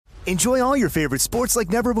Enjoy all your favorite sports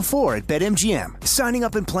like never before at BetMGM. Signing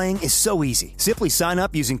up and playing is so easy. Simply sign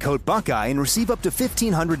up using code Buckeye and receive up to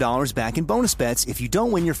 $1,500 back in bonus bets if you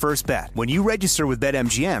don't win your first bet. When you register with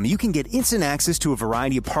BetMGM, you can get instant access to a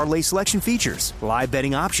variety of parlay selection features, live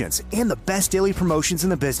betting options, and the best daily promotions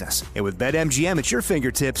in the business. And with BetMGM at your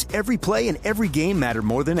fingertips, every play and every game matter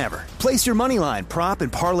more than ever. Place your moneyline, prop,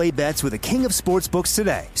 and parlay bets with the king of sportsbooks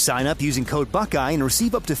today. Sign up using code Buckeye and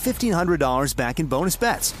receive up to $1,500 back in bonus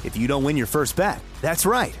bets if you don't win your first bet. That's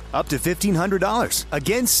right, up to $1,500.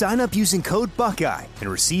 Again, sign up using code Buckeye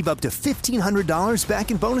and receive up to $1,500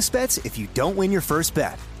 back in bonus bets if you don't win your first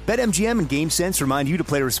bet. BetMGM and GameSense remind you to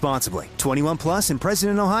play responsibly. 21 plus and present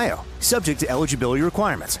in Ohio. Subject to eligibility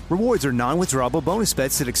requirements. Rewards are non-withdrawable bonus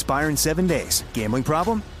bets that expire in 7 days. Gambling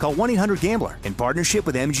problem? Call 1-800-GAMBLER in partnership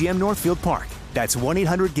with MGM Northfield Park. That's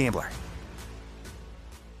 1-800-GAMBLER.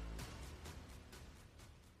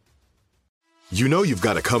 You know you've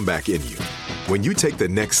got a comeback in you. When you take the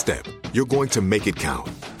next step, you're going to make it count.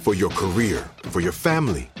 For your career, for your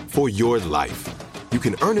family, for your life. You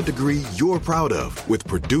can earn a degree you're proud of with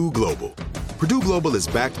Purdue Global. Purdue Global is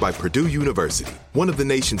backed by Purdue University, one of the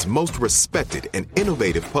nation's most respected and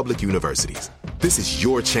innovative public universities. This is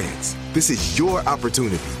your chance. This is your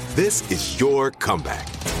opportunity. This is your comeback.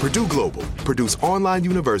 Purdue Global, Purdue's online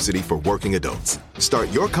university for working adults. Start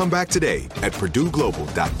your comeback today at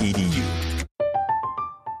purdueglobal.edu.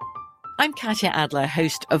 I'm Katya Adler,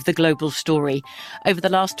 host of The Global Story. Over the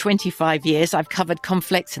last 25 years, I've covered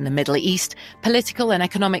conflicts in the Middle East, political and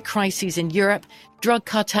economic crises in Europe, drug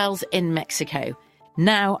cartels in Mexico.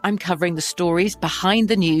 Now I'm covering the stories behind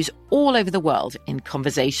the news all over the world in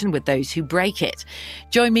conversation with those who break it.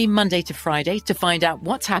 Join me Monday to Friday to find out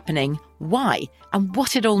what's happening, why, and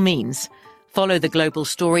what it all means. Follow The Global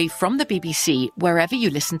Story from the BBC wherever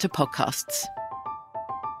you listen to podcasts.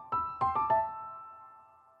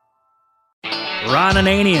 Ron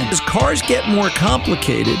Ananian. As cars get more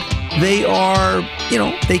complicated, they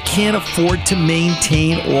can't afford to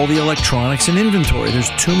maintain all the electronics and inventory. There's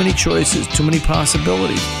too many choices, too many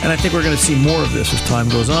possibilities. And I think we're going to see more of this as time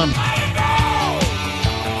goes on.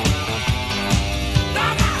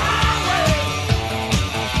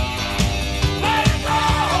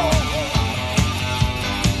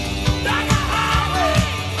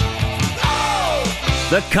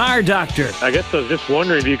 The Car Doctor. I guess I was just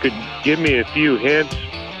wondering if you could give me a few hints,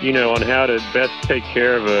 on how to best take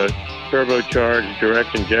care of a turbocharged,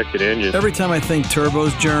 direct-injected engine. Every time I think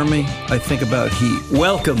turbos, Jeremy, I think about heat.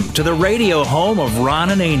 Welcome to the radio home of Ron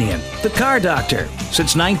Ananian, the Car Doctor.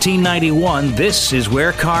 Since 1991, this is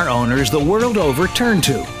where car owners the world over turn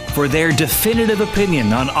to for their definitive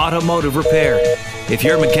opinion on automotive repair. If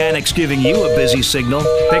your mechanic's giving you a busy signal,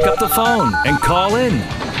 pick up the phone and call in.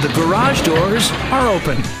 The garage doors are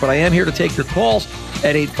open. But I am here to take your calls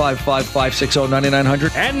at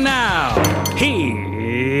 855-560-9900. And now, here's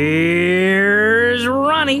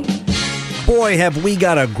Ronnie. Boy, have we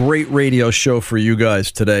got a great radio show for you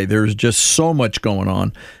guys today. There's just so much going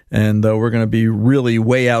on. And we're going to be really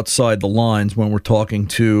way outside the lines when we're talking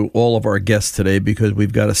to all of our guests today, because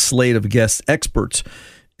we've got a slate of guest experts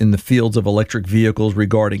in the fields of electric vehicles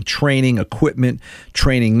regarding training, equipment,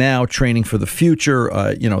 training now, training for the future.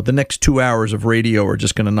 The next 2 hours of radio are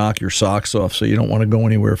just going to knock your socks off, so you don't want to go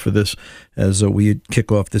anywhere for this as we kick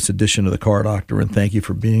off this edition of The Car Doctor, and thank you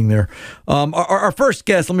for being there. Our first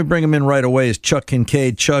guest, let me bring him in right away, is Chuck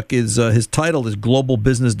Kincaid. Chuck is his title is Global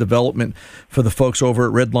Business Development for the folks over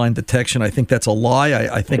at Redline Detection. I think that's a lie.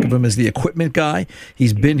 I think of him as the equipment guy.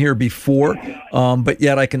 He's been here before, but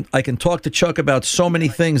yet I can talk to Chuck about so many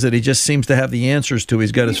things that he just seems to have the answers to.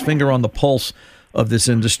 He's got his finger on the pulse of this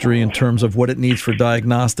industry in terms of what it needs for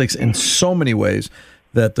diagnostics in so many ways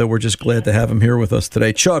that we're just glad to have him here with us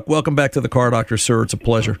today. Chuck, welcome back to the Car Doctor, sir. It's a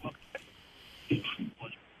pleasure.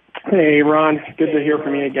 Hey, Ron. Good to hear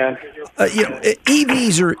from you again.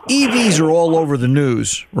 EVs are all over the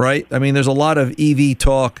news, right? I mean, there's a lot of EV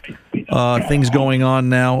talk, things going on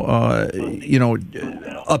now,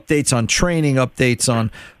 updates on training, updates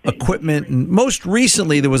on equipment. And most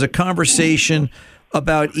recently, there was a conversation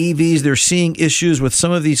about EVs. They're seeing issues with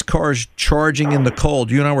some of these cars charging in the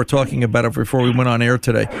cold. You and I were talking about it before we went on air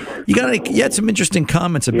today. You had some interesting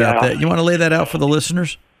comments about that. You want to lay that out for the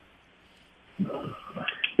listeners?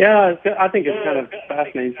 Yeah, I think it's kind of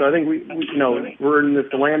fascinating. So I think we're in this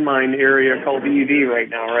landmine area called EV right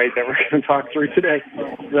now, right? That we're going to talk through today.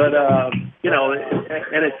 But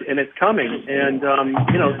and it's coming, and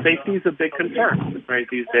safety is a big concern, right,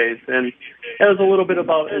 these days. And there was a little bit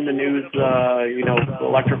about in the news,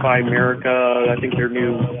 Electrify America. I think their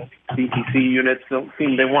new BTC units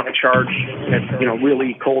they want to charge at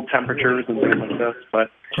really cold temperatures and things like this, but.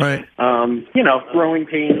 Right. Growing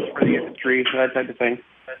pains for the industry, that type of thing.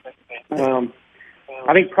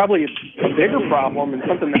 I think probably a bigger problem and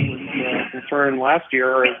something that was a concern last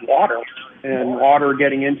year is water and water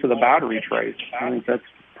getting into the battery trays. I think that's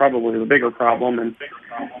probably the bigger problem. And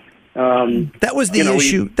that was the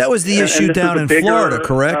issue. That was the issue down in Florida,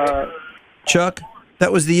 correct, Chuck?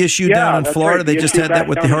 That was the issue down in Florida. Right. They just had that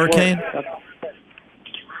with the hurricane.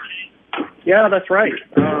 Yeah, that's right.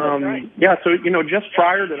 So just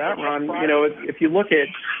prior to that run, if you look at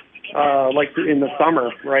like in the summer,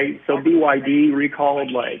 right? So BYD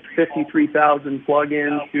recalled like 53,000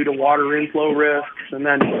 plug-ins due to water inflow risks, and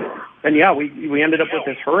then we ended up with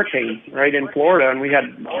this hurricane right in Florida, and we had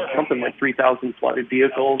something like 3,000 flooded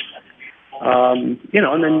vehicles. And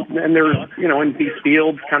there's and these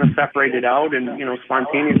fields kind of separated out and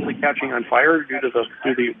spontaneously catching on fire due to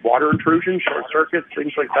the water intrusion, short circuits,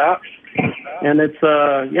 things like that. And it's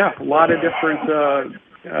a lot of different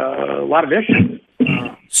a lot of issues.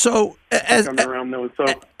 So as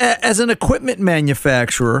an equipment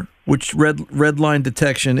manufacturer, which red line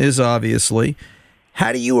detection is obviously,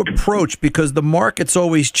 how do you approach, because the market's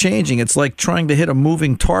always changing? It's like trying to hit a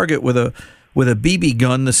moving target with a BB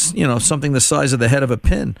gun, something the size of the head of a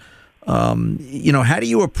pin. How do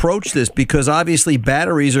you approach this? Because obviously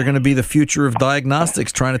batteries are going to be the future of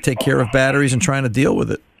diagnostics, trying to take care of batteries and trying to deal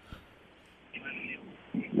with it.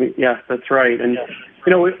 Yeah, that's right. And,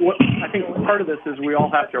 I think part of this is we all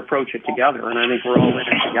have to approach it together, and I think we're all in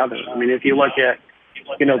it together. I mean, if you look at,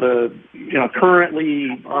 currently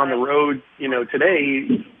on the road,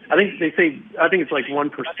 today, I think it's like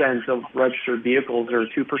 1% of registered vehicles or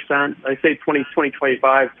 2%. I say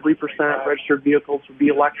 2025, 3% registered vehicles would be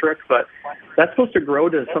electric, but that's supposed to grow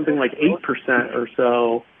to something like 8% or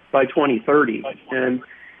so by 2030. And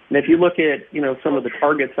if you look at, some of the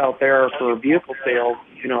targets out there for vehicle sales,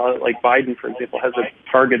 like Biden, for example, has a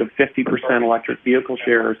target of 50% electric vehicle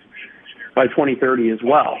shares by 2030 as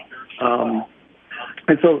well.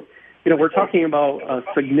 And so, we're talking about a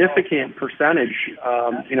significant percentage,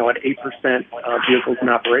 at 8% vehicles in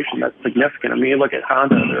operation. That's significant. I mean, you look at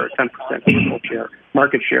Honda, they're at 10% vehicle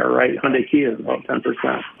market share, right? Hyundai Kia is about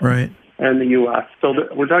 10%. Right. And the U.S. So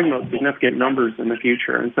we're talking about significant numbers in the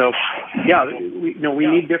future. And so, we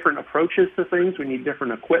need different approaches to things. We need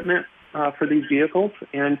different equipment for these vehicles.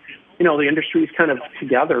 And, the industry's kind of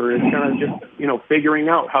together is kind of just, figuring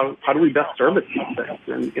out how do we best service these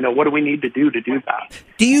things? And, what do we need to do that?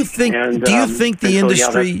 Do you think the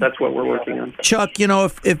industry... that's what we're working on. Chuck,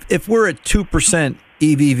 if we're at 2%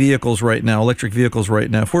 EV vehicles right now, electric vehicles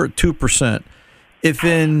right now, if we're at 2%, if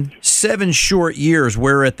in 7 short years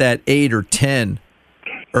we're at that 8 or 10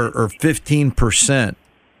 or 15%,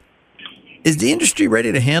 is the industry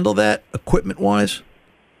ready to handle that equipment-wise?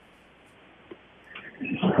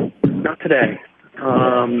 Not today.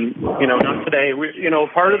 Not today.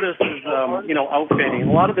 Part of this is, outfitting.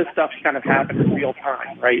 A lot of this stuff's kind of happened in real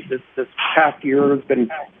time, right? This past year has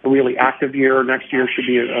been a really active year. Next year should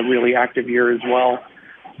be a really active year as well.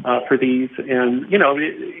 For these, and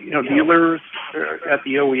dealers at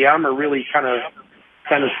the OEM are really kind of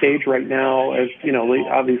stage right now. As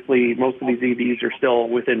obviously most of these EVs are still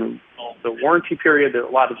within the warranty period. A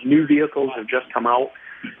lot of new vehicles have just come out,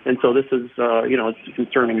 and so this is it's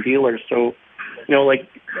concerning dealers. So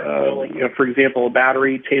for example, a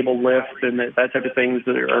battery table lift and that type of things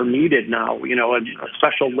that are needed now. A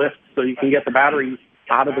special lift so you can get the battery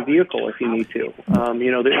out of the vehicle if you need to.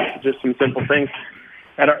 There's just some simple things.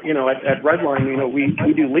 At Redline,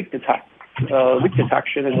 we do leak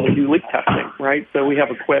detection and we do leak testing, right? So we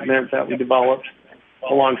have equipment that we developed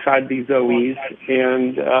alongside these OEs,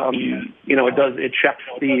 and it checks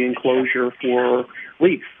the enclosure for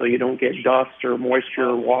leaks, so you don't get dust or moisture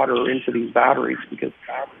or water into these batteries because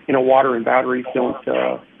water and batteries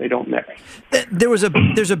don't mix. There's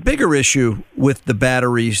a bigger issue with the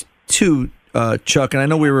batteries too, Chuck, and I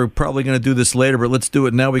know we were probably going to do this later, but let's do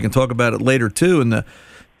it now. We can talk about it later too, in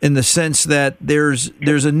the sense that there's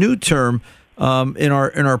a new term in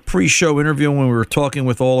our pre-show interview when we were talking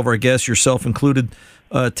with all of our guests, yourself included,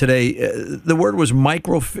 today. The word was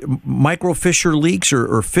micro fissure leaks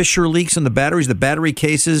or fissure leaks in the batteries. The battery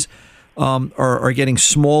cases are getting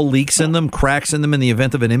small leaks in them, cracks in them in the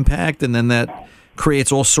event of an impact, and then that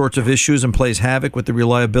creates all sorts of issues and plays havoc with the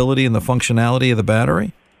reliability and the functionality of the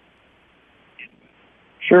battery.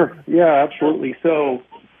 Sure. Yeah, absolutely. So,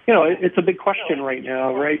 it's a big question right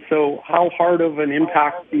now, right? So how hard of an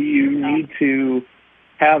impact do you need to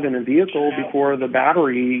have in a vehicle before the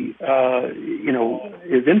battery,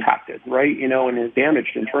 is impacted, right? And is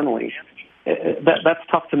damaged internally. that's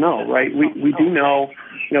tough to know, right? We do know,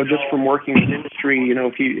 just from working in the industry,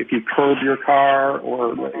 if you curb your car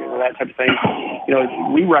or that type of thing,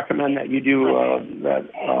 we recommend that you do that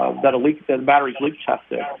the battery's leak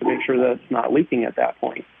tested to make sure that it's not leaking at that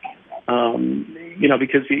point.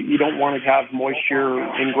 Because you don't want to have moisture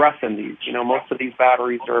ingress in these. Most of these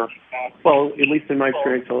batteries are, well, at least in my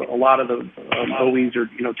experience, a lot of the OEs are,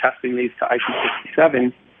 testing these to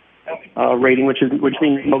IP67 rating, which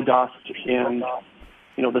means no dust, and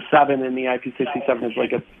the 7 in the IP67 is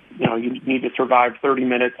like you need to survive 30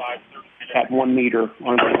 minutes at 1 meter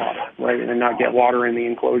underwater, right, and not get water in the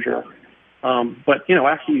enclosure. But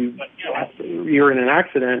after you're in an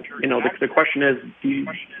accident, the question is,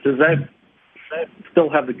 does that still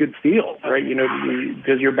have the good seal, right?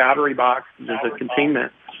 Does your battery box, does it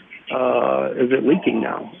containment, is it leaking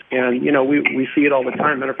now? And we see it all the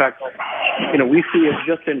time. Matter of fact, we see it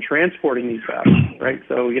just in transporting these batteries, right?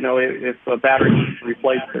 So if a battery is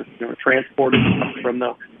replaced, it's transported from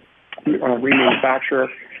the remanufacturer,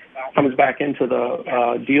 comes back into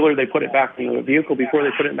the dealer, they put it back into the vehicle. Before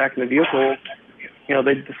they put it back in the vehicle,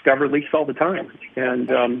 they discover leaks all the time, and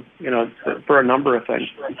for a number of things.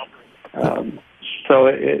 So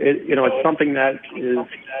it's something that is,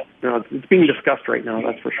 it's being discussed right now.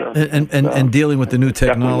 That's for sure. And dealing with the new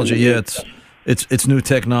technology, it's new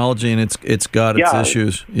technology, and it's got its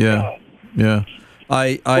issues. Yeah.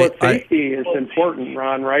 Safety is important,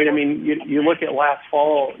 Ron, right? I mean, you look at last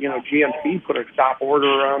fall, GMC put a stop order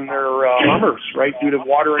on their Hummers, right, due to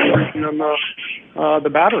water intrusion on the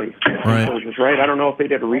battery enclosures, right? I don't know if they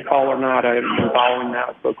did a recall or not. I haven't been following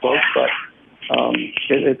that so close, but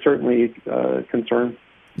it's certainly a concern.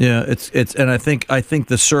 Yeah, and I think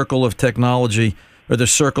the circle of technology, or the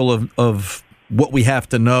circle of what we have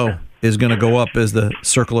to know, is going to go up as the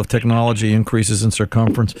circle of technology increases in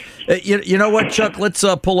circumference. You know what, Chuck? Let's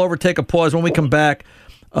pull over, take a pause. When we come back,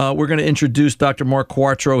 we're going to introduce Dr. Mark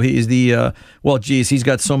Quattro. He's he's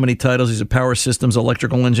got so many titles. He's a power systems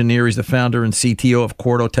electrical engineer. He's the founder and CTO of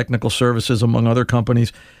Quarto Technical Services, among other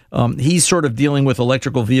companies. He's sort of dealing with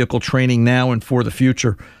electrical vehicle training now and for the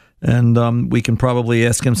future. And we can probably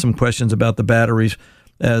ask him some questions about the batteries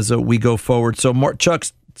as we go forward. So, Chuck,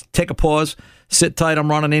 take a pause. Sit tight. I'm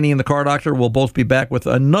Ron Ananian, the Car Doctor. We'll both be back with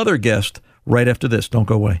another guest right after this. Don't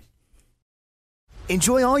go away.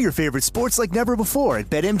 Enjoy all your favorite sports like never before at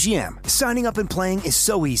BetMGM. Signing up and playing is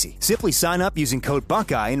so easy. Simply sign up using code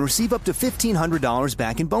Buckeye and receive up to $1,500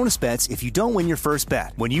 back in bonus bets if you don't win your first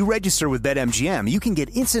bet. When you register with BetMGM, you can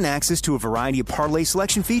get instant access to a variety of parlay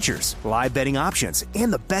selection features, live betting options,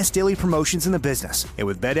 and the best daily promotions in the business. And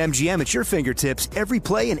with BetMGM at your fingertips, every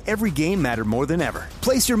play and every game matter more than ever.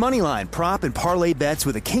 Place your moneyline, prop, and parlay bets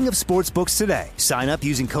with the king of sportsbooks today. Sign up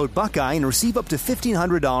using code Buckeye and receive up to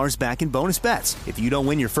 $1,500 back in bonus bets if you don't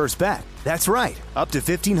win your first bet. That's right, up to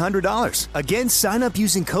 $1,500. Again, sign up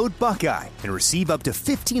using code Buckeye and receive up to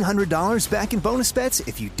 $1,500 back in bonus bets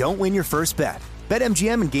if you don't win your first bet.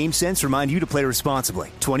 BetMGM and GameSense remind you to play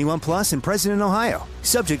responsibly. 21 plus and present in Ohio.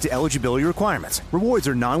 Subject to eligibility requirements. Rewards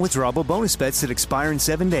are non-withdrawable bonus bets that expire in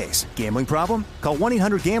 7 days. Gambling problem? Call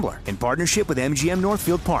 1-800-GAMBLER in partnership with MGM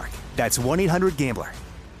Northfield Park. That's 1-800-GAMBLER.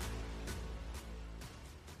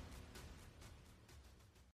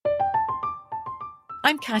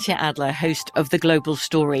 I'm Katya Adler, host of The Global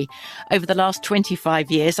Story. Over the last 25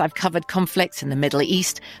 years, I've covered conflicts in the Middle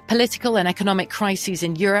East, political and economic crises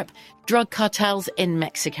in Europe, drug cartels in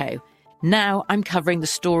Mexico. Now I'm covering the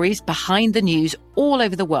stories behind the news all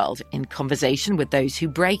over the world in conversation with those who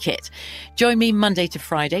break it. Join me Monday to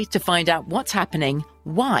Friday to find out what's happening,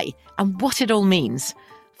 why, and what it all means.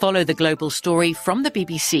 Follow The Global Story from the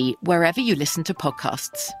BBC wherever you listen to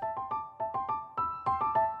podcasts.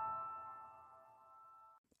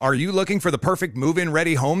 Are you looking for the perfect move-in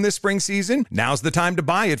ready home this spring season? Now's the time to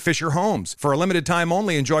buy at Fisher Homes. For a limited time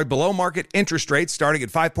only, enjoy below-market interest rates starting at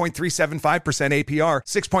 5.375% APR,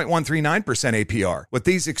 6.139% APR. With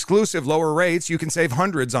these exclusive lower rates, you can save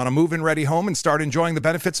hundreds on a move-in ready home and start enjoying the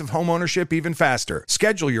benefits of homeownership even faster.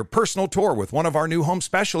 Schedule your personal tour with one of our new home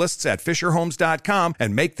specialists at FisherHomes.com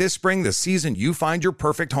and make this spring the season you find your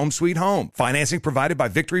perfect home sweet home. Financing provided by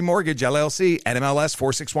Victory Mortgage, LLC, NMLS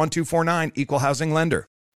 461249, Equal Housing Lender.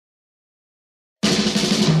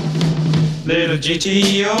 Little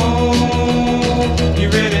GTO, you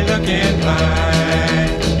really looking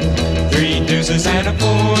fine. 3 deuces and a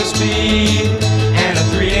 4-speed and a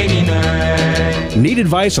 $389. Need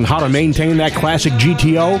advice on how to maintain that classic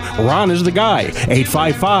GTO? Ron is the guy.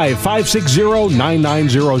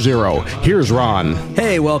 855-560-9900. Here's Ron.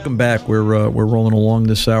 Hey, welcome back. We're rolling along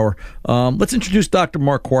this hour. Let's introduce Dr.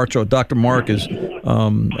 Mark Quarcho. Dr. Mark is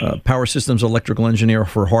power systems electrical engineer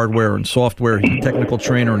for hardware and software. He's a technical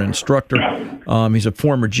trainer and instructor. He's a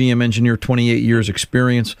former GM engineer, 28 years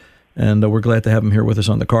experience, and we're glad to have him here with us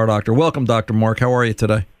on the Car Doctor. Welcome, Dr. Mark. How are you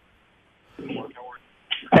today?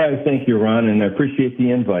 Hi, thank you, Ron, and I appreciate the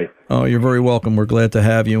invite. Oh, you're very welcome. We're glad to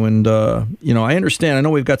have you. And, I understand. I know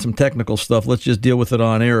we've got some technical stuff. Let's just deal with it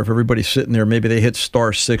on air. If everybody's sitting there, maybe they hit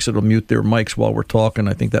 *6. It'll mute their mics while we're talking.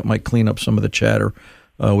 I think that might clean up some of the chatter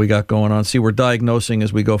we got going on. See, we're diagnosing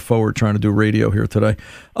as we go forward, trying to do radio here today.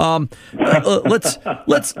 Let's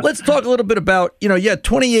talk a little bit about,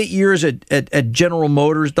 28 years at General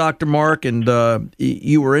Motors, Dr. Mark, and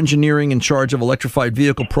you were engineering in charge of electrified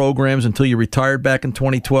vehicle programs until you retired back in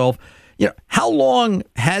 2012. How long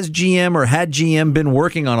has GM or had GM been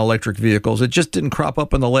working on electric vehicles? It just didn't crop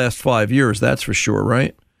up in the last 5 years, that's for sure,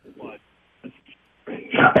 right?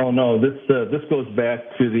 Oh no, this goes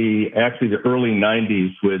back to the early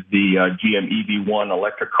 '90s with the GM EV1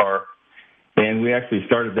 electric car, and we actually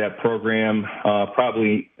started that program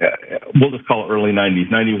probably we'll just call it early '90s,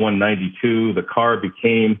 '91, '92. The car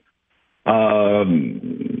became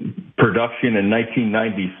production in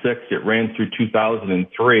 1996. It ran through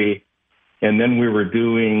 2003. And then we were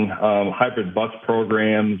doing hybrid bus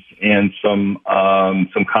programs and some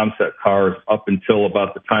concept cars up until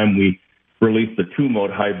about the time we released the two-mode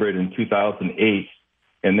hybrid in 2008.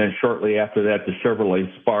 And then shortly after that, the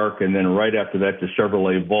Chevrolet Spark. And then right after that, the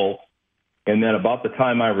Chevrolet Volt. And then about the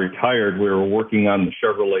time I retired, we were working on the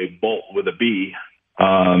Chevrolet Bolt with a B.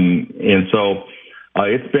 And so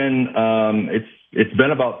it's been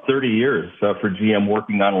about 30 years for GM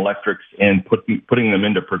working on electrics and putting them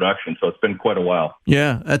into production. So it's been quite a while.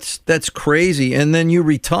 Yeah, that's crazy. And then you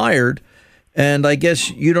retired, and I guess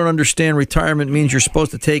you don't understand retirement means you're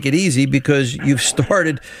supposed to take it easy because you've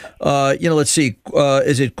started, let's see,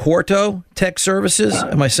 is it Quarto Tech Services?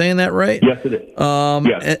 Am I saying that right? Yes, it is.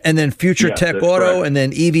 Yes. And then Future Tech Auto, correct. And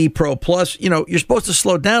then EV Pro Plus. You're supposed to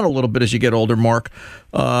slow down a little bit as you get older, Mark.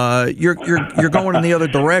 You're going in the other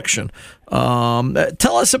direction.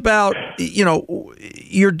 Tell us about,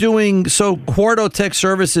 you're doing, so Quarto Tech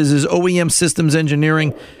Services is OEM systems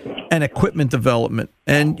engineering and equipment development.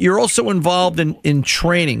 And you're also involved in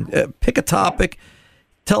training. Pick a topic.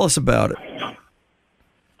 Tell us about it.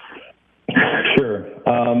 Sure.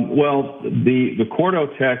 Well, the Quarto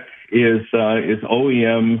Tech is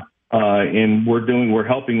OEM, and we're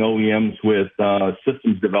helping OEMs with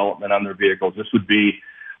systems development on their vehicles. This would be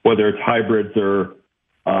whether it's hybrids or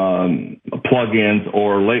plug-ins,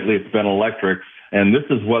 or lately it's been electrics. And this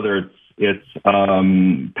is whether it's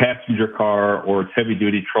passenger car or it's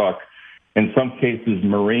heavy-duty truck. In some cases,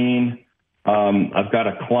 marine. I've got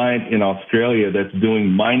a client in Australia that's doing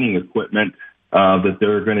mining equipment, that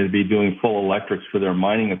they're going to be doing full electrics for their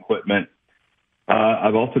mining equipment.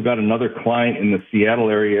 I've also got another client in the Seattle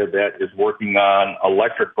area that is working on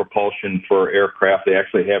electric propulsion for aircraft. They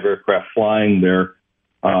actually have aircraft flying. They're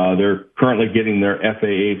currently getting their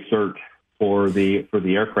FAA cert for the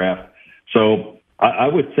aircraft. So I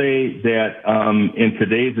would say that in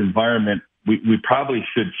today's environment, we probably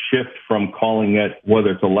should shift from calling it whether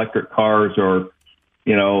it's electric cars or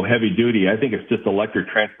heavy duty. I think it's just electric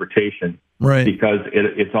transportation, right? Because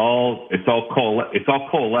it's all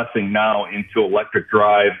coalescing now into electric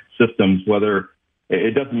drive systems. Whether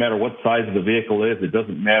it doesn't matter what size of the vehicle is, it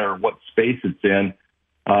doesn't matter what space it's in.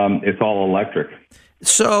 It's all electric.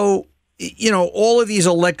 So all of these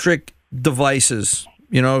electric devices,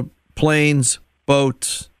 planes,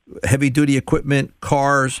 boats, heavy duty equipment,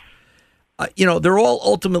 cars. They're all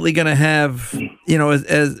ultimately going to have,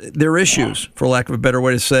 as their issues, for lack of a better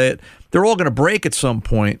way to say it. They're all going to break at some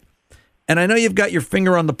point. And I know you've got your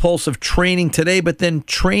finger on the pulse of training today, but then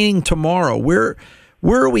training tomorrow. Where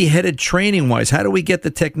are we headed training-wise? How do we get the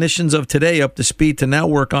technicians of today up to speed to now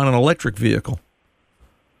work on an electric vehicle?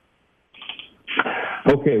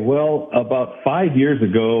 Okay, well, about 5 years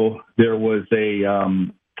ago, there was a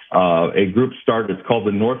group started. It's called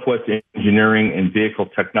the Northwest Engineering and Vehicle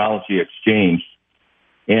Technology Exchange.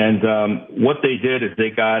 And what they did is they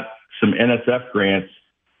got some NSF grants,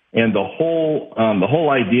 and the whole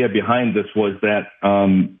idea behind this was that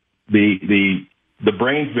the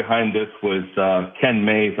brains behind this was Ken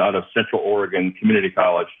Mays out of Central Oregon Community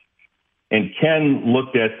College. And Ken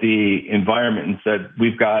looked at the environment and said,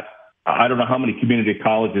 we've got, I don't know how many community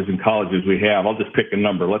colleges and colleges we have. I'll just pick a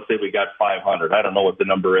number. Let's say we got 500. I don't know what the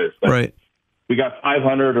number is. But right. we got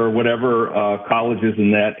 500 or whatever colleges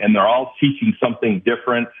in that, and they're all teaching something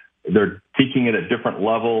different. They're teaching it at different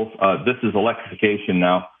levels. This is electrification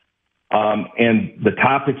now. And the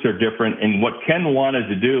topics are different. And what Ken wanted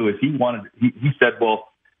to do is he said,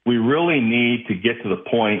 well, we really need to get to the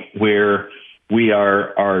point where we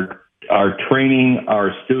are training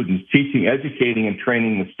our students, teaching, educating, and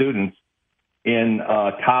training the students in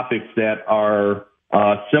topics that are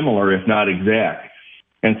similar, if not exact.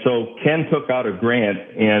 And so Ken took out a grant,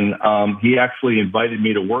 and he actually invited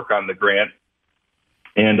me to work on the grant.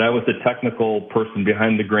 And I was the technical person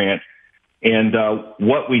behind the grant. And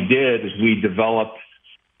what we did is we developed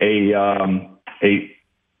we'll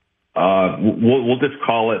just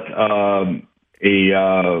call it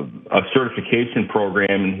a certification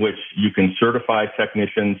program in which you can certify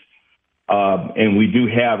technicians. And we do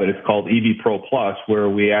have it. It's called EV Pro Plus, where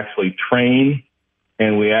we actually train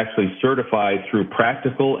and we actually certify through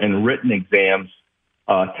practical and written exams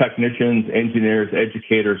technicians, engineers,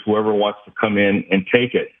 educators, whoever wants to come in and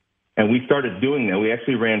take it. And we started doing that. We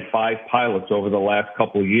actually ran 5 pilots over the last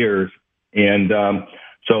couple of years. And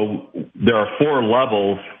so there are 4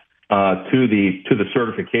 levels to the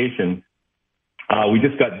certification. We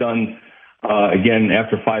just got done, again,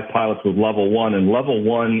 after 5 pilots with level 1. And level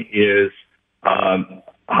 1 is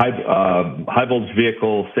high voltage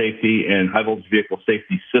vehicle safety and high voltage vehicle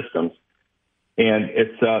safety systems. And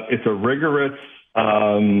it's a rigorous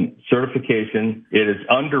certification. It is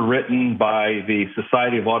underwritten by the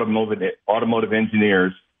Society of Automotive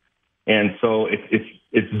Engineers, and so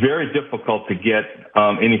it's very difficult to get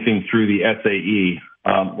anything through the SAE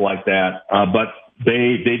like that. But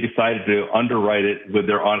they decided to underwrite it with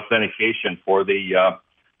their authentication for the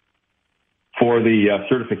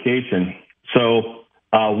certification. So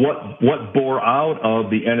what bore out of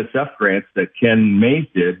the NSF grants that Ken Mays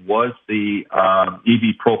did was the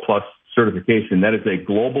EV Pro Plus certification. That is a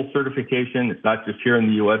global certification. It's not just here in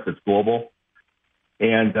the U.S., it's global.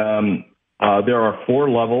 And there are 4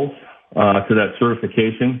 levels to that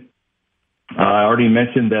certification. I already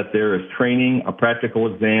mentioned that there is training, a practical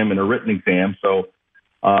exam, and a written exam. So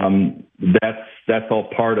that's all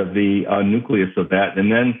part of the nucleus of that.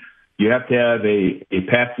 And then you have to have a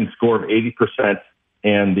passing score of 80%,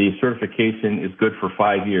 and the certification is good for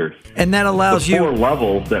 5 years. And that allows the 4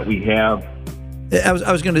 levels that we have. I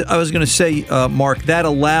was going to say, Mark, that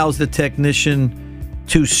allows the technician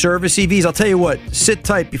to service EVs. I'll tell you what, sit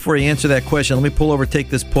tight before you answer that question. Let me pull over, take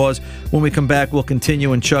this pause. When we come back, we'll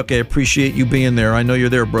continue. And Chuck, I appreciate you being there. I know you're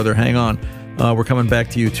there, brother. Hang on. We're coming back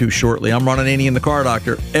to you, too, shortly. I'm Ron Ananian, the Car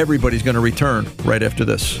Doctor. Everybody's going to return right after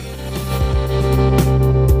this.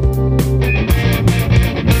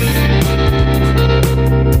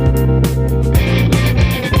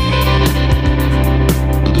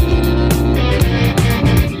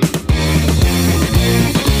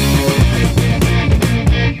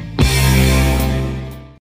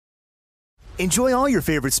 Enjoy all your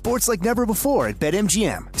favorite sports like never before at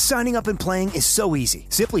BetMGM. Signing up and playing is so easy.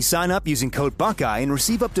 Simply sign up using code Buckeye and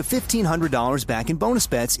receive up to $1,500 back in bonus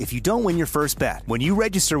bets if you don't win your first bet. When you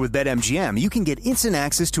register with BetMGM, you can get instant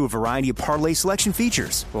access to a variety of parlay selection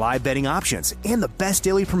features, live betting options, and the best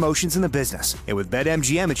daily promotions in the business. And with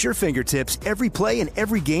BetMGM at your fingertips, every play and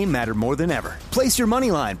every game matter more than ever. Place your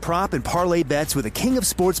moneyline, prop, and parlay bets with the king of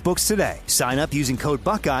sportsbooks today. Sign up using code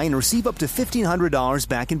Buckeye and receive up to $1,500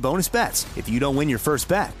 back in bonus bets if you don't win your first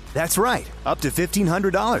bet. That's right, up to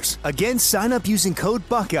 $1,500. Again, sign up using code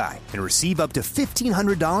Buckeye and receive up to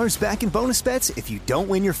 $1,500 back in bonus bets if you don't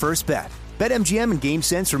win your first bet. BetMGM and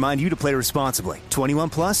GameSense remind you to play responsibly. 21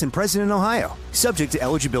 plus and present in Ohio. Subject to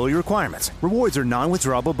eligibility requirements. Rewards are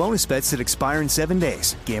non-withdrawable bonus bets that expire in 7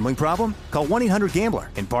 days. Gambling problem? Call 1-800-GAMBLER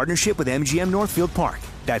in partnership with MGM Northfield Park.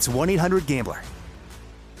 That's 1-800-GAMBLER.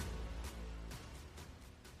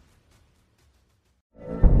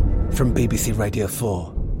 From BBC Radio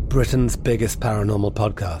 4, Britain's biggest paranormal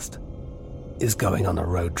podcast is going on a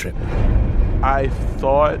road trip. I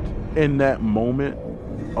thought in that moment,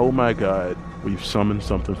 oh my God, we've summoned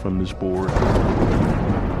something from this board.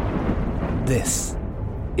 This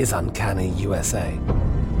is Uncanny USA.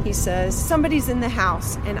 He says, somebody's in the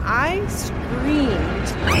house, and I screamed.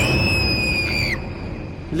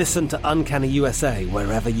 Listen to Uncanny USA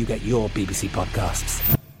wherever you get your BBC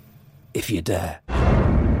podcasts, if you dare.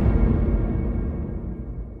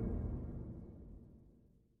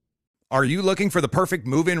 Are you looking for the perfect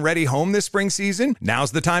move-in ready home this spring season?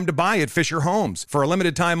 Now's the time to buy at Fisher Homes. For a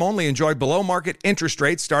limited time only, enjoy below-market interest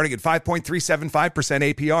rates starting at 5.375%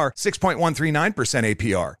 APR, 6.139%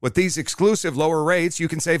 APR. With these exclusive lower rates, you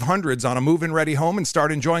can save hundreds on a move-in ready home and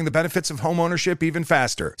start enjoying the benefits of homeownership even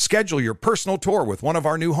faster. Schedule your personal tour with one of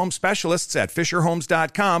our new home specialists at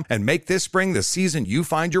FisherHomes.com and make this spring the season you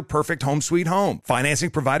find your perfect home sweet home. Financing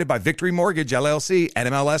provided by Victory Mortgage, LLC,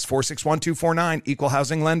 NMLS 461249, Equal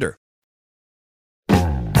Housing Lender.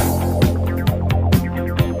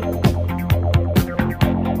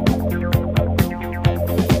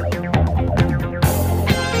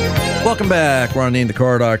 Welcome back. Ron Ananian, the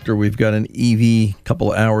Car Doctor. We've got an EV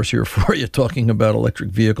couple of hours here for you talking about electric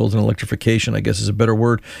vehicles and electrification, I guess is a better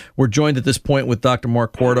word. We're joined at this point with Dr.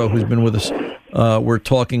 Mark Quarto, who's been with us. We're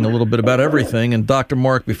talking a little bit about everything. And Dr.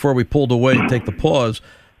 Mark, before we pulled away and take the pause,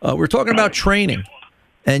 we're talking about training.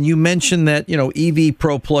 And you mentioned that, EV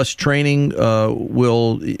Pro Plus training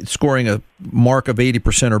will, scoring a mark of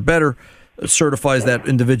 80% or better, certifies that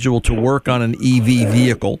individual to work on an EV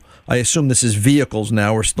vehicle. I assume this is vehicles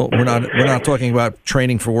now. We're not talking about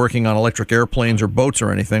training for working on electric airplanes or boats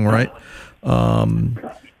or anything, right? No,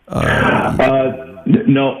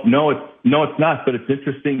 it's not. But it's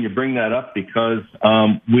interesting you bring that up because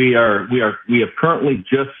we have currently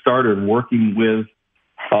just started working with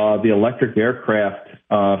the electric aircraft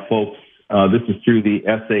folks. This is through the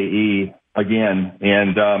SAE again,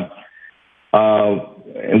 and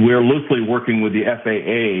we're loosely working with the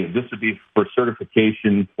FAA. This would be for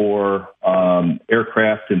certification for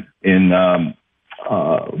aircraft in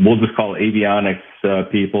we'll just call it avionics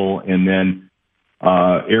people, and then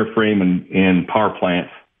airframe and power plant,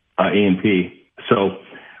 A&P. So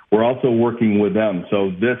we're also working with them.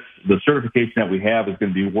 So the certification that we have is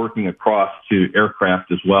going to be working across to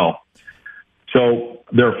aircraft as well. So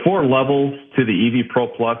there are 4 levels to the EV Pro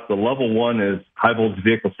Plus. The level 1 is high voltage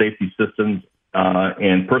vehicle safety systems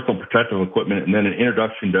and personal protective equipment, and then an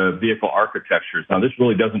introduction to vehicle architectures. Now, this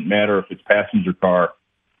really doesn't matter if it's passenger car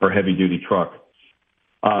or heavy duty truck.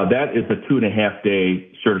 That is a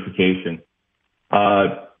 2.5-day certification.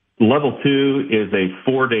 Level 2 is a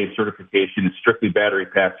 4-day certification. It's strictly battery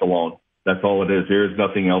packs alone. That's all it is. There is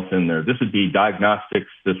nothing else in there. This would be diagnostics.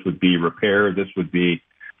 This would be repair. This would be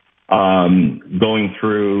going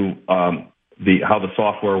through how the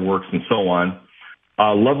software works and so on.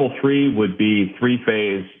 Level 3 would be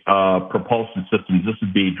 3-phase propulsion systems. This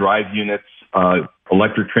would be drive units,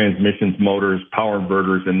 electric transmissions, motors, power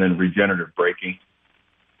inverters, and then regenerative braking.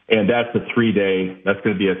 And that's a 3-day. That's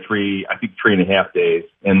going to be 3.5 days.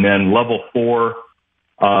 And then level 4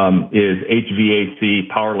 is HVAC,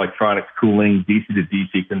 power electronics, cooling, DC to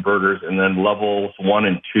DC converters, and then levels 1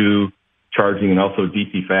 and 2 charging and also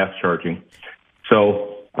DC fast charging.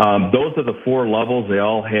 So those are the 4 levels. They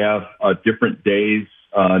all have different days,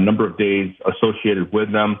 number of days associated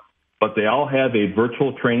with them, but they all have a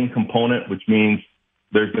virtual training component, which means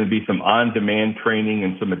there's going to be some on-demand training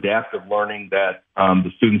and some adaptive learning that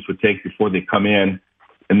the students would take before they come in.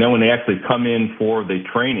 And then when they actually come in for the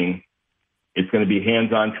training, it's going to be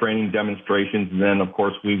hands-on training demonstrations. And then, of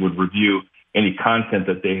course, we would review any content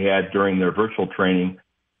that they had during their virtual training.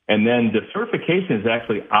 And then the certification is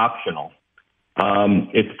actually optional.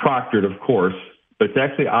 It's proctored, of course, but it's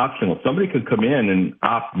actually optional. Somebody could come in and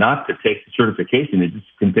opt not to take the certification. They just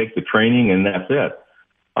can take the training, and that's it.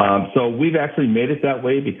 So we've actually made it that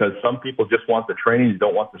way because some people just want the training, they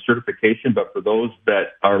don't want the certification. But for those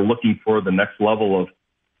that are looking for the next level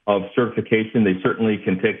of certification, they certainly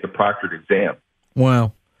can take the proctored exam.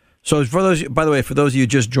 Wow. So for those, by the way, for those of you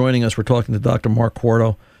just joining us, we're talking to Dr. Mark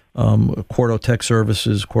Quarto, Quarto Tech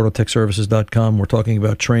Services, QuartoTechServices.com. We're talking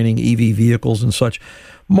about training EV vehicles and such.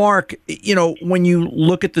 Mark, when you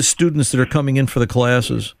look at the students that are coming in for the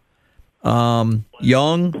classes,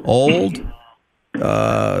 young, old,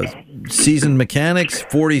 seasoned mechanics,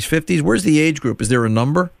 40s, 50s, where's the age group? Is there a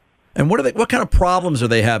number? And what kind of problems are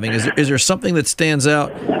they having? Is there something that stands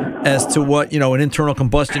out as to what, an internal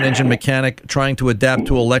combustion engine mechanic trying to adapt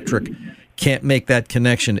to electric can't make that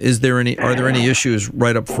connection? Are there any issues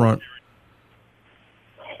right up front?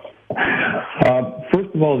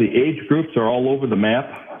 First of all, the age groups are all over the map.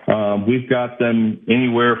 We've got them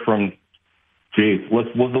anywhere from,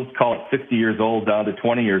 let's call it 60 years old down to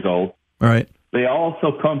 20 years old. All right. They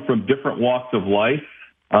also come from different walks of life.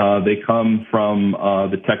 They come from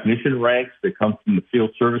the technician ranks. They come from the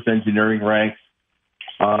field service engineering ranks.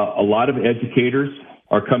 A lot of educators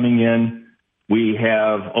are coming in. We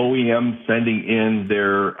have OEMs sending in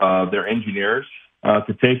their engineers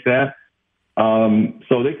to take that.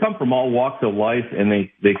 So they come from all walks of life, and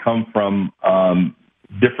they come from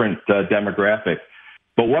different demographics.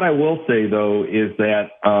 But what I will say, though, is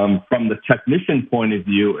that from the technician point of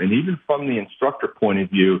view and even from the instructor point of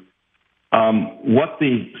view, what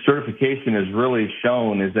the certification has really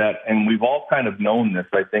shown is that, and we've all kind of known this,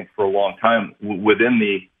 I think, for a long time within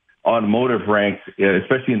the automotive ranks,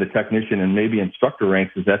 especially in the technician and maybe instructor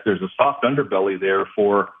ranks, is that there's a soft underbelly there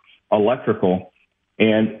for electrical.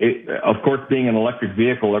 And of course, being an electric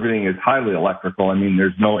vehicle, everything is highly electrical. I mean,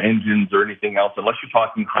 there's no engines or anything else, unless you're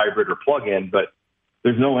talking hybrid or plug-in, but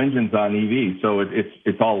there's no engines on EV, so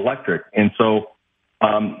it's all electric. And so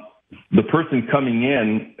the person coming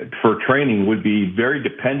in for training would be very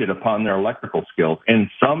dependent upon their electrical skills, and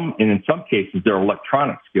in some cases, their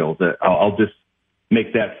electronic skills. I'll just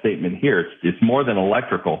make that statement here. It's more than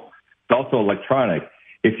electrical. It's also electronic.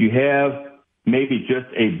 If you have maybe just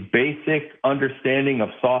a basic understanding of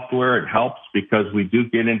software, it helps, because we do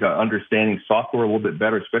get into understanding software a little bit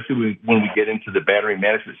better, especially when we get into the battery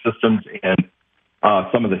management systems and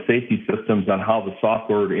some of the safety systems on how the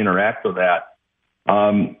software would interact with that.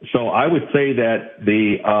 So I would say that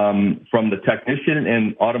from the technician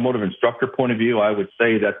and automotive instructor point of view, I would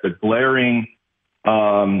say that the glaring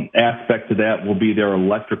aspect to that will be their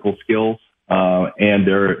electrical skills and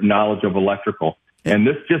their knowledge of electrical. And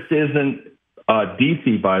this just isn't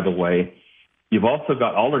DC, by the way. You've also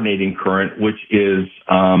got alternating current, which is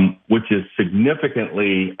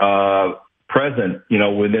significantly present,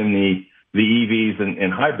 within the EVs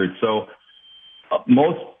and hybrids. So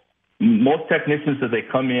most technicians, that they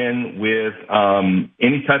come in with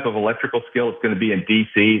any type of electrical skill, it's going to be in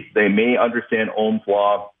DC. They may understand Ohm's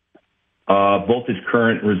law, voltage,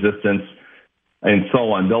 current, resistance, and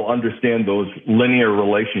so on. They'll understand those linear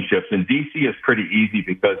relationships. And DC is pretty easy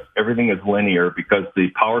because everything is linear, because the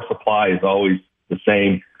power supply is always the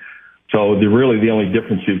same. So the only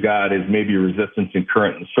difference you've got is maybe resistance and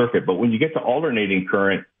current in the circuit. But when you get to alternating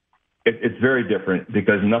current, it's very different,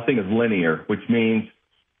 because nothing is linear, which means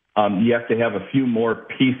you have to have a few more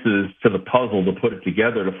pieces to the puzzle to put it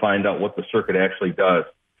together to find out what the circuit actually does.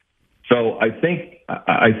 So I think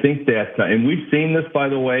that, and we've seen this, by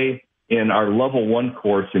the way, in our level 1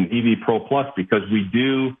 course in EV Pro Plus, because we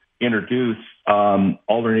do introduce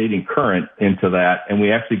alternating current into that, and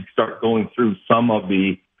we actually start going through some of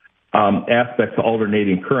the aspects of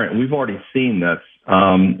alternating current. We've already seen this,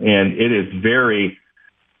 and it is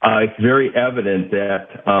it's very evident that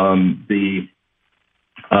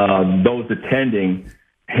those attending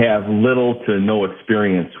have little to no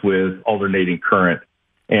experience with alternating current.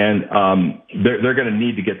 And they're going to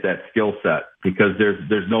need to get that skill set, because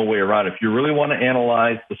there's no way around it. If you really want to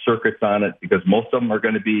analyze the circuits on it, because most of them are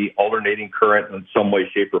going to be alternating current in some way,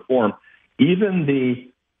 shape, or form. Even the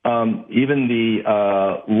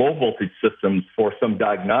low voltage systems for some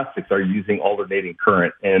diagnostics are using alternating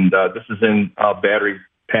current, and this is in battery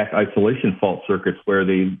pack isolation fault circuits where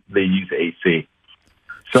they use AC.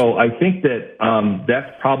 So I think that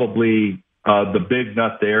that's probably the big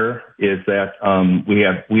nut there, is that we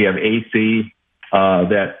have AC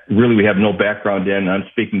that really we have no background in. I'm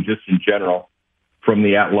speaking just in general from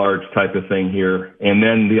the at-large type of thing here. And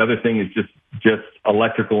then the other thing is just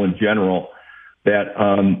electrical in general, that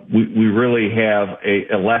we really have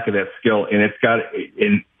a lack of that skill. And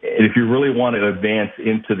and if you really want to advance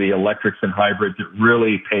into the electrics and hybrids, it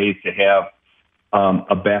really pays to have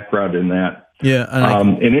a background in that. Yeah.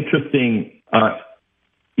 An interesting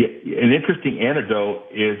anecdote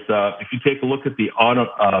is if you take a look at the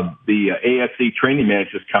ASE Training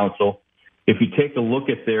Managers Council, if you take a look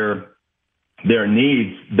at their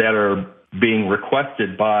needs that are being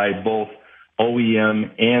requested by both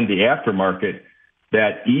OEM and the aftermarket,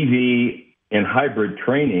 that EV and hybrid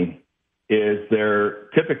training is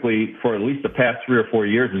typically, for at least the past 3 or 4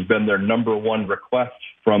 years, has been their number one request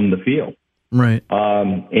from the field. Right.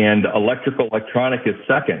 And electronic is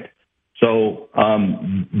second. So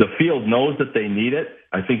the field knows that they need it.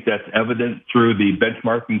 I think that's evident through the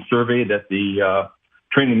benchmarking survey that the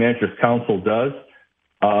Training Managers Council does.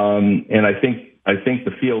 And I think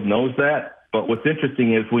the field knows that. But what's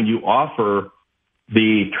interesting is when you offer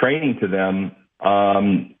the training to them,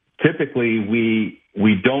 typically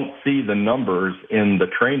we don't see the numbers in the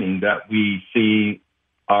training that we see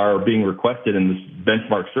are being requested in this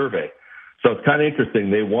benchmark survey. So it's kind of interesting.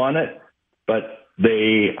 They want it, but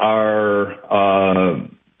they are,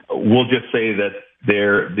 we'll just say that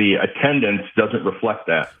the attendance doesn't reflect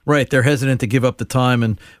that. Right. They're hesitant to give up the time.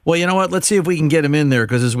 And, well, you know what? Let's see if we can get them in there,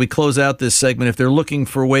 because as we close out this segment, if they're looking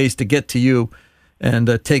for ways to get to you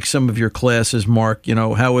and take some of your classes, Mark,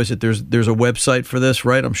 how is it? There's a website for this,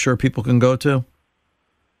 right? I'm sure people can go to.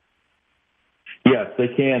 Yes, they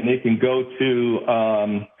can. They can go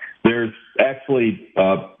to, there's actually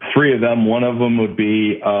 3 of them. One of them would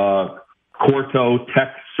be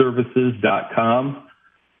CortoTechServices.com.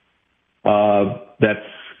 That's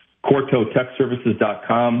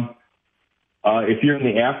CortoTechServices.com. If you're in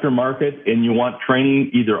the aftermarket and you want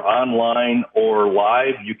training either online or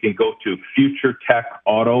live, you can go to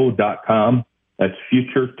FutureTechAuto.com. That's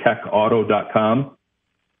FutureTechAuto.com.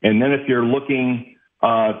 And then if you're looking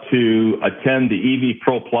to attend the EV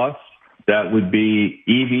Pro Plus, that would be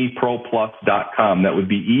EVProPlus.com. That would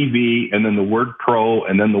be EV and then the word Pro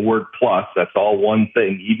and then the word Plus. That's all one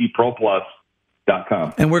thing,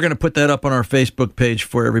 EVProPlus.com. And we're going to put that up on our Facebook page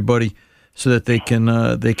for everybody so that they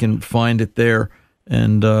can find it there,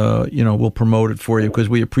 and we'll promote it for you because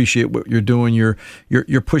we appreciate what you're doing. You're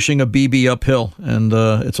pushing a BB uphill, and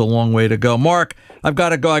it's a long way to go. Mark, I've got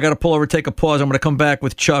to go. I got to pull over, take a pause. I'm going to come back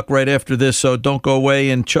with Chuck right after this, so don't go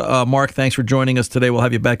away. And Mark, thanks for joining us today. We'll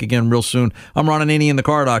have you back again real soon. I'm Ron Ananian, the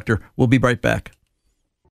Car Doctor. We'll be right back.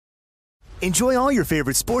 Enjoy all your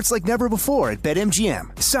favorite sports like never before at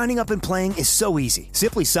BetMGM. Signing up and playing is so easy.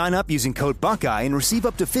 Simply sign up using code Buckeye and receive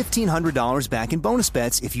up to $1,500 back in bonus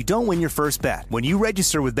bets if you don't win your first bet. When you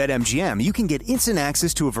register with BetMGM, you can get instant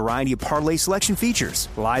access to a variety of parlay selection features,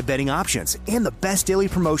 live betting options, and the best daily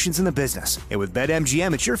promotions in the business. And with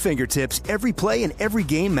BetMGM at your fingertips, every play and every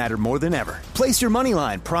game matter more than ever. Place your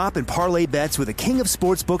moneyline, prop, and parlay bets with the king of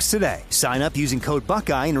sportsbooks today. Sign up using code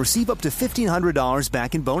Buckeye and receive up to $1,500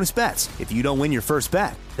 back in bonus bets if you don't win your first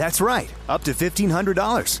bet. That's right, up to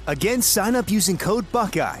 $1,500. Again, sign up using code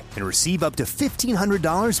Buckeye and receive up to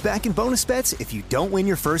 $1,500 back in bonus bets if you don't win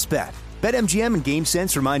your first bet. BetMGM and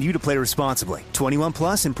GameSense remind you to play responsibly. 21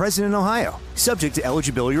 plus and present in Ohio. Subject to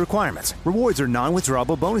eligibility requirements. Rewards are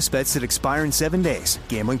non-withdrawable bonus bets that expire in 7 days.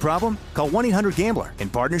 Gambling problem? Call 1-800-GAMBLER in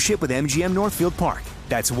partnership with MGM Northfield Park.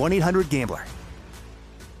 That's 1-800-GAMBLER.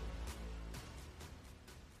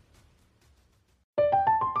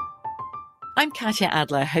 I'm Katya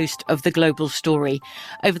Adler, host of The Global Story.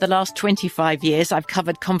 Over the last 25 years, I've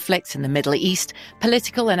covered conflicts in the Middle East,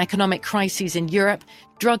 political and economic crises in Europe,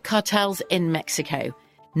 drug cartels in Mexico.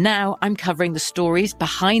 Now I'm covering the stories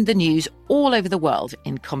behind the news all over the world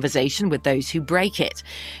in conversation with those who break it.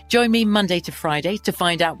 Join me Monday to Friday to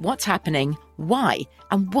find out what's happening, why,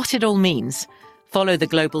 and what it all means. Follow The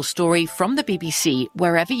Global Story from the BBC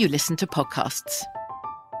wherever you listen to podcasts.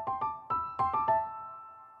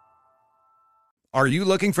 Are you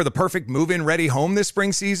looking for the perfect move-in ready home this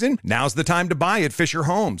spring season? Now's the time to buy at Fisher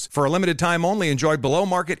Homes. For a limited time only, enjoy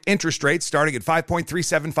below-market interest rates starting at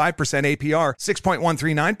 5.375% APR,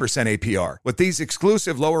 6.139% APR. With these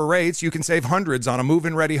exclusive lower rates, you can save hundreds on a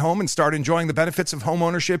move-in ready home and start enjoying the benefits of home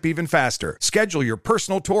ownership even faster. Schedule your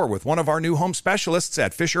personal tour with one of our new home specialists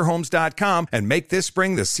at FisherHomes.com and make this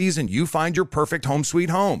spring the season you find your perfect home sweet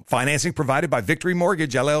home. Financing provided by Victory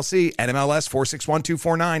Mortgage, LLC, NMLS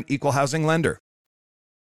 461249, Equal Housing Lender.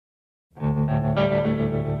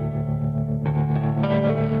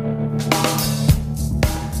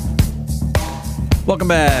 Welcome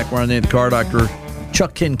back. We're on the Car Doctor.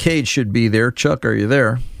 Chuck Kincaid should be there. Chuck, are you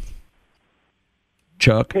there?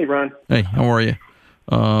 Chuck. Hey, Ron. Hey, how are you?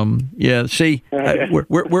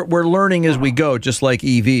 We're learning as we go, just like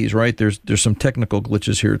EVs, right? There's some technical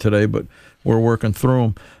glitches here today, but we're working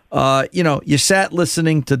through them. You sat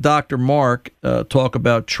listening to Dr. Mark talk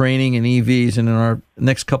about training and EVs, and in our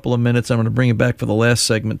next couple of minutes, I'm going to bring it back for the last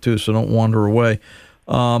segment too, so don't wander away.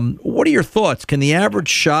 What are your thoughts? Can the average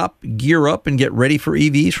shop gear up and get ready for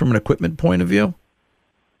EVs from an equipment point of view?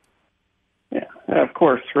 Yeah, of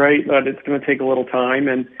course, right? But it's going to take a little time,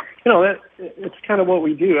 and it's kind of what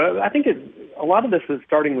we do. I think a lot of this is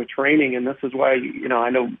starting with training, and this is why I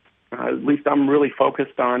know at least I'm really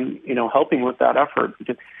focused on helping with that effort.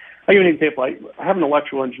 Because I'll give you an example. I have an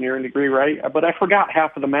electrical engineering degree, right? But I forgot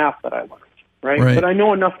half of the math that I learned, right? But I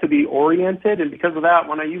know enough to be oriented, and because of that,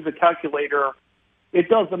 when I use a calculator, it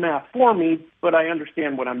does the math for me, but I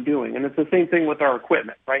understand what I'm doing. And it's the same thing with our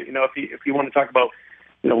equipment, right? If you want to talk about,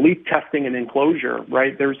 leak testing and enclosure,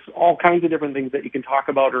 right? There's all kinds of different things that you can talk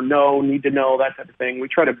about or need to know, that type of thing. We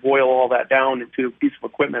try to boil all that down into a piece of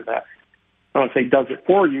equipment that, I don't want to say does it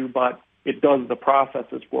for you, but it does the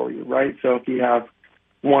processes for you, right? So if you have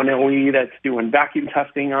one OE that's doing vacuum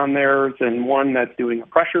testing on theirs and one that's doing a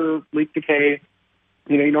pressure leak decay,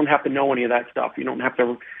 you don't have to know any of that stuff. You don't have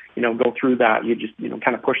to go through that. You just,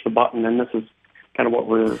 kind of push the button, and this is kind of what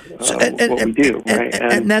we do, right?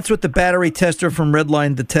 And that's what the battery tester from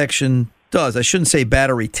Redline Detection does. I shouldn't say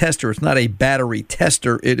battery tester. It's not a battery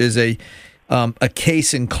tester. It is a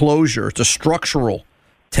case enclosure. It's a structural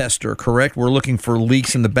tester, correct? We're looking for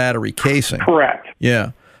leaks in the battery casing. Correct.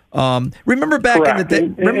 Yeah. Remember back in the day...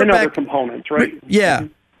 And other components, right? Yeah.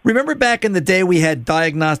 Remember back in the day we had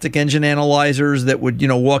diagnostic engine analyzers that would,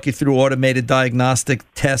 walk you through automated diagnostic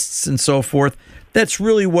tests and so forth? That's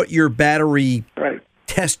really what your battery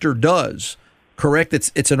tester does, correct?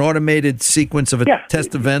 It's an automated sequence of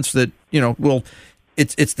test events that,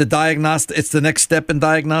 it's the diagnostic, it's the next step in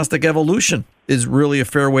diagnostic evolution is really a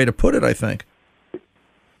fair way to put it, I think.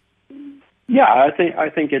 Yeah, I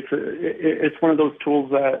think it's one of those tools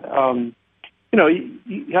that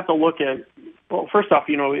you have to look at. Well, first off,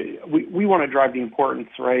 we want to drive the importance,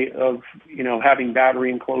 right, of having battery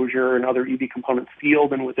enclosure and other EV components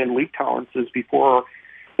sealed and within leak tolerances before.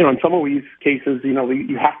 In some of these cases,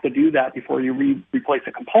 you have to do that before you replace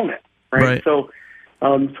a component, right? So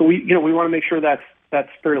we want to make sure that's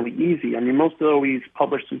fairly easy. I mean, most of the OEs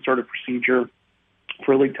publish some sort of procedure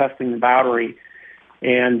for leak testing the battery.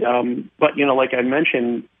 And, but, like I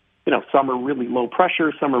mentioned, some are really low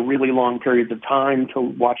pressure, some are really long periods of time to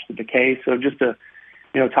watch the decay. So just to,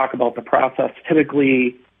 talk about the process,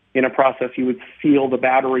 typically in a process, you would seal the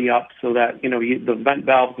battery up so that, the vent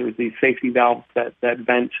valves, there's these safety valves that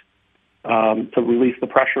vent to release the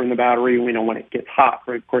pressure in the battery. When it gets hot,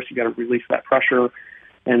 right, of course, you got to release that pressure.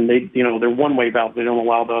 And they're one-way valves. They don't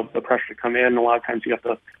allow the pressure to come in. A lot of times you have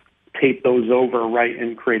to tape those over, right,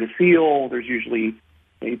 and create a seal. There's usually,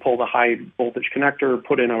 you pull the high voltage connector,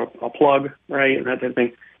 put in a plug, right, and that type of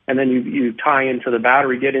thing. And then you tie into the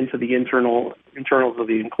battery, get into the internals of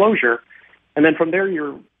the enclosure. And then from there,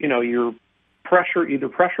 you're pressure, either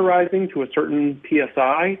pressurizing to a certain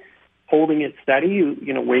PSI, holding it steady,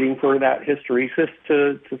 waiting for that hysteresis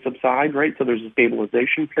to subside, right? So there's a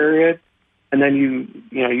stabilization period. And then you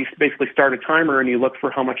basically start a timer and you look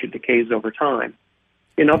for how much it decays over time.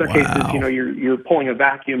 In other cases, you're pulling a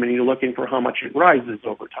vacuum and you're looking for how much it rises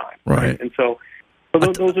over time. Right. And so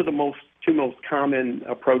those are the two most common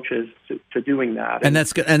approaches to doing that. And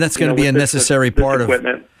that's going to be a necessary part of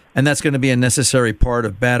equipment. And that's going to be a necessary part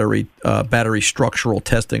of battery structural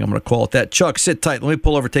testing. I'm going to call it that. Chuck, sit tight. Let me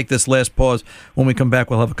pull over, take this last pause. When we come back,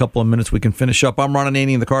 we'll have a couple of minutes we can finish up. I'm Ron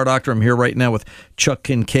Ananian, the Car Doctor. I'm here right now with Chuck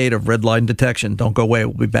Kincaid of Red Line Detection. Don't go away.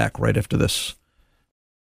 We'll be back right after this.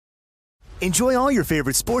 Enjoy all your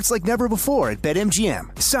favorite sports like never before at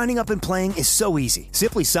BetMGM. Signing up and playing is so easy.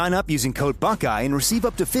 Simply sign up using code Buckeye and receive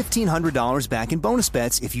up to $1,500 back in bonus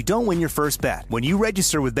bets if you don't win your first bet. When you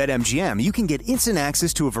register with BetMGM, you can get instant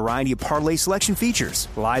access to a variety of parlay selection features,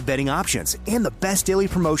 live betting options, and the best daily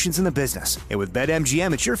promotions in the business. And with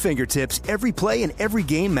BetMGM at your fingertips, every play and every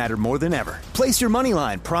game matter more than ever. Place your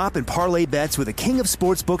moneyline, prop, and parlay bets with the king of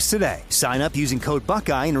sportsbooks today. Sign up using code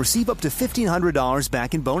Buckeye and receive up to $1,500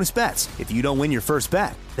 back in bonus bets if you don't win your first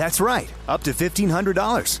bet. That's right, up to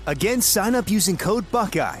 $1,500. Again, sign up using code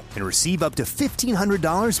Buckeye and receive up to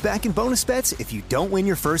 $1,500 back in bonus bets if you don't win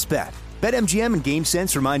your first bet. BetMGM and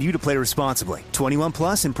GameSense remind you to play responsibly. 21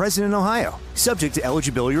 plus and present in Ohio. Subject to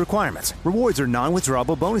eligibility requirements. Rewards are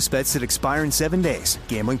non-withdrawable bonus bets that expire in 7 days.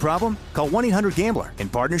 Gambling problem? Call 1-800-GAMBLER in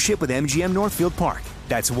partnership with MGM Northfield Park.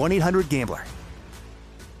 That's 1-800-GAMBLER.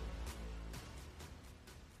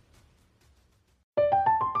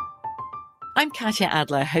 I'm Katya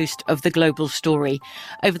Adler, host of The Global Story.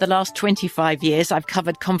 Over the last 25 years, I've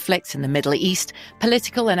covered conflicts in the Middle East,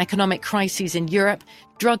 political and economic crises in Europe,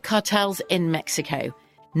 drug cartels in Mexico.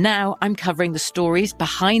 Now I'm covering the stories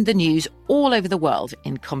behind the news all over the world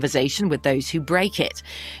in conversation with those who break it.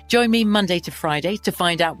 Join me Monday to Friday to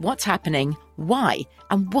find out what's happening, why,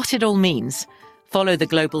 and what it all means. Follow The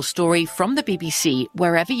Global Story from the BBC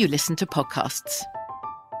wherever you listen to podcasts.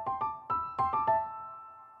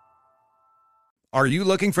 Are you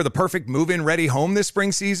looking for the perfect move-in ready home this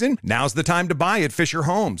spring season? Now's the time to buy at Fisher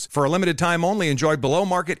Homes. For a limited time only, enjoy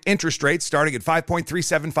below-market interest rates starting at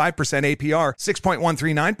 5.375% APR,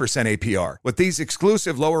 6.139% APR. With these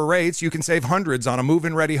exclusive lower rates, you can save hundreds on a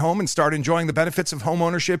move-in ready home and start enjoying the benefits of home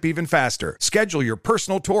ownership even faster. Schedule your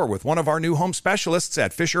personal tour with one of our new home specialists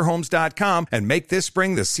at FisherHomes.com and make this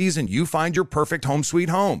spring the season you find your perfect home sweet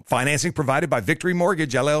home. Financing provided by Victory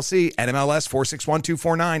Mortgage, LLC, NMLS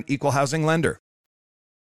 461249, Equal Housing Lender.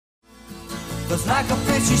 'Cause like a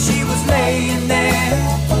picture she was laying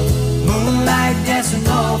there, moonlight dancing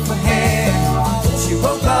off her hair. She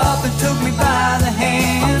woke up and took me by the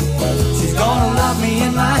hand. She's gonna love me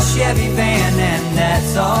in my Chevy van, and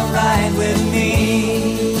that's alright with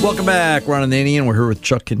me. Welcome back, Ron Ananian. We're here with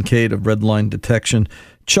Chuck Kincaid of Red Line Detection.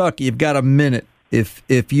 Chuck, you've got a minute.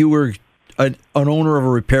 If you were an owner of a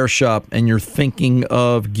repair shop and you're thinking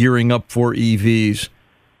of gearing up for EVs,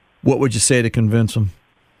 what would you say to convince them?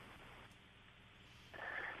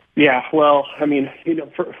 Yeah, well, I mean,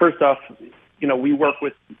 first off, we work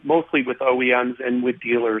mostly with OEMs and with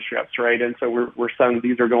dealerships, right? And so we're selling,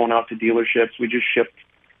 these are going out to dealerships. We just shipped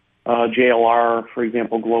JLR, for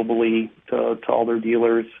example, globally to all their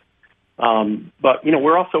dealers. But,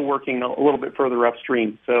 we're also working a little bit further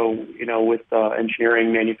upstream. So, with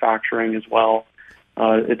engineering, manufacturing as well.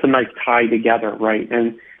 It's a nice tie together, right?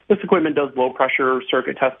 And this equipment does low-pressure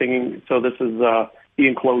circuit testing. So this is the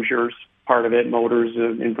enclosures part of it, motors,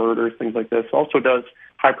 inverters, things like this. Also does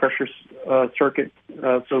high-pressure circuit,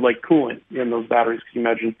 so like coolant in those batteries. Can you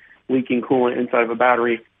imagine leaking coolant inside of a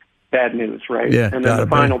battery? Bad news, right? Yeah, and then the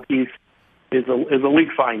final piece is a leak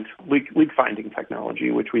finding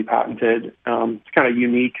technology, which we patented. It's kind of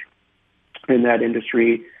unique in that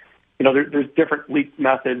industry. There's different leak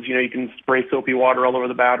methods. You can spray soapy water all over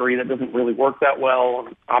the battery. That doesn't really work that well.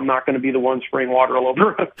 I'm not going to be the one spraying water all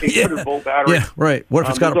over a 800-volt battery. Yeah, right. What if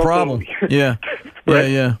it's got a problem? Yeah. Right?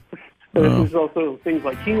 Yeah. There's also things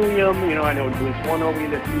like helium. I know there's one OE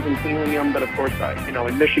that's using helium, but of course,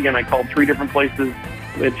 in Michigan, I called 3 different places.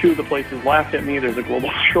 And 2 of the places laughed at me. There's a global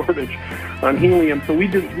shortage on helium. So we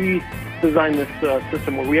designed this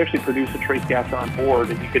system where we actually produce a trace gas on board,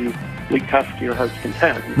 and you can leak test to your heart's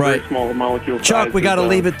content. Right. Very small molecule Chuck, size. we got to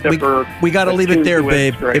leave it. We got to leave it there,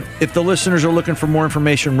 babe. Right. If the listeners are looking for more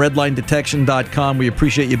information, redlinedetection.com. We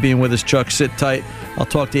appreciate you being with us, Chuck. Sit tight. I'll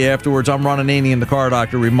talk to you afterwards. I'm Ron Ananian, the Car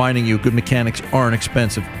Doctor, reminding you good mechanics aren't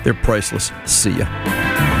expensive. They're priceless. See ya.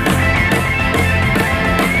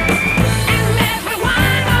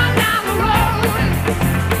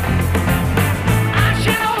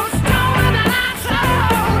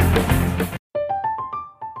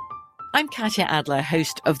 I'm Katya Adler,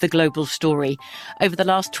 host of The Global Story. Over the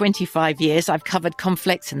last 25 years, I've covered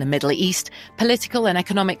conflicts in the Middle East, political and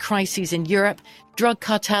economic crises in Europe, drug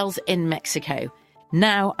cartels in Mexico.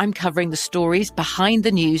 Now I'm covering the stories behind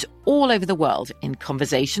the news all over the world in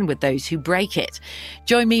conversation with those who break it.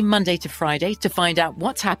 Join me Monday to Friday to find out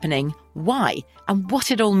what's happening, why, and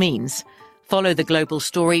what it all means. Follow The Global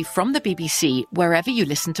Story from the BBC wherever you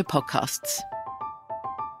listen to podcasts.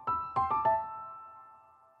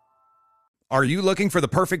 Are you looking for the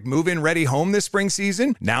perfect move-in ready home this spring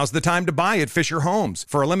season? Now's the time to buy at Fisher Homes.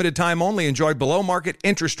 For a limited time only, enjoy below-market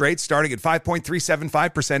interest rates starting at 5.375%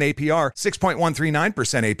 APR,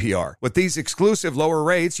 6.139% APR. With these exclusive lower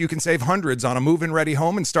rates, you can save hundreds on a move-in ready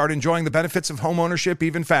home and start enjoying the benefits of homeownership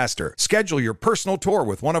even faster. Schedule your personal tour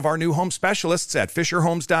with one of our new home specialists at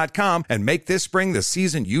FisherHomes.com and make this spring the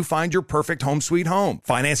season you find your perfect home sweet home.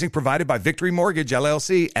 Financing provided by Victory Mortgage,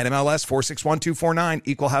 LLC, NMLS 461249,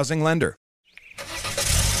 Equal Housing Lender.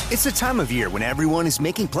 It's the time of year when everyone is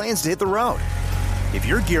making plans to hit the road. If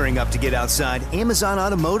you're gearing up to get outside, Amazon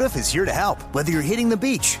Automotive is here to help. Whether you're hitting the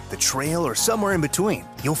beach, the trail, or somewhere in between,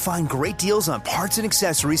 you'll find great deals on parts and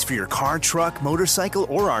accessories for your car, truck, motorcycle,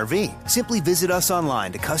 or RV. Simply visit us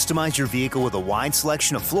online to customize your vehicle with a wide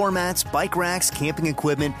selection of floor mats, bike racks, camping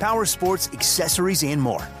equipment, power sports, accessories, and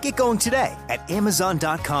more. Get going today at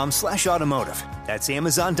Amazon.com/automotive. That's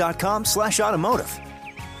Amazon.com/automotive.